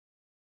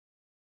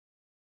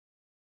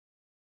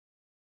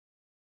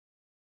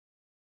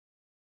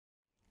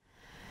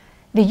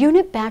The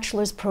UNYP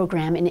Bachelor's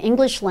program in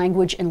English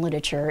Language and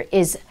Literature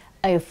is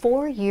a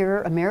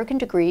 4-year American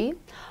degree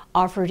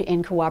offered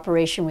in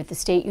cooperation with the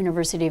State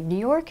University of New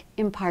York,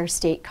 Empire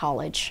State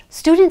College.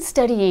 Students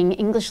studying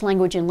English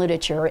Language and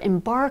Literature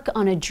embark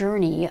on a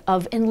journey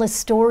of endless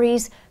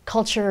stories,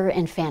 culture,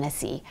 and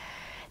fantasy.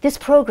 This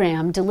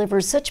program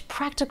delivers such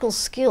practical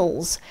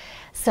skills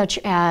such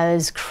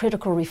as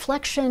critical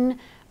reflection,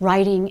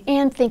 writing,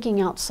 and thinking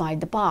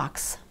outside the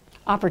box.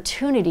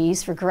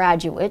 Opportunities for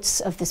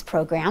graduates of this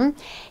program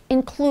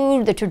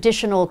include the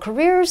traditional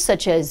careers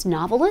such as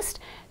novelist,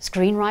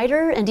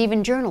 screenwriter, and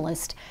even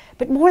journalist.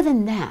 But more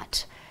than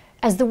that,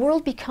 as the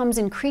world becomes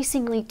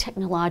increasingly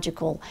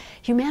technological,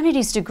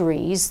 humanities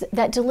degrees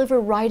that deliver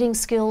writing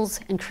skills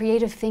and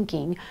creative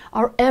thinking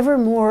are ever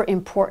more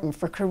important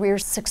for career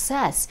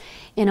success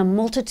in a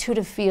multitude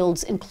of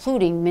fields,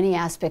 including many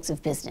aspects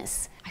of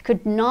business. I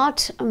could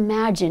not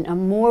imagine a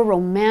more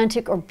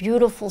romantic or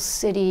beautiful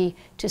city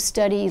to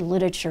study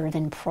literature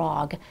than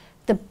Prague,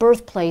 the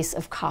birthplace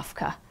of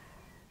Kafka.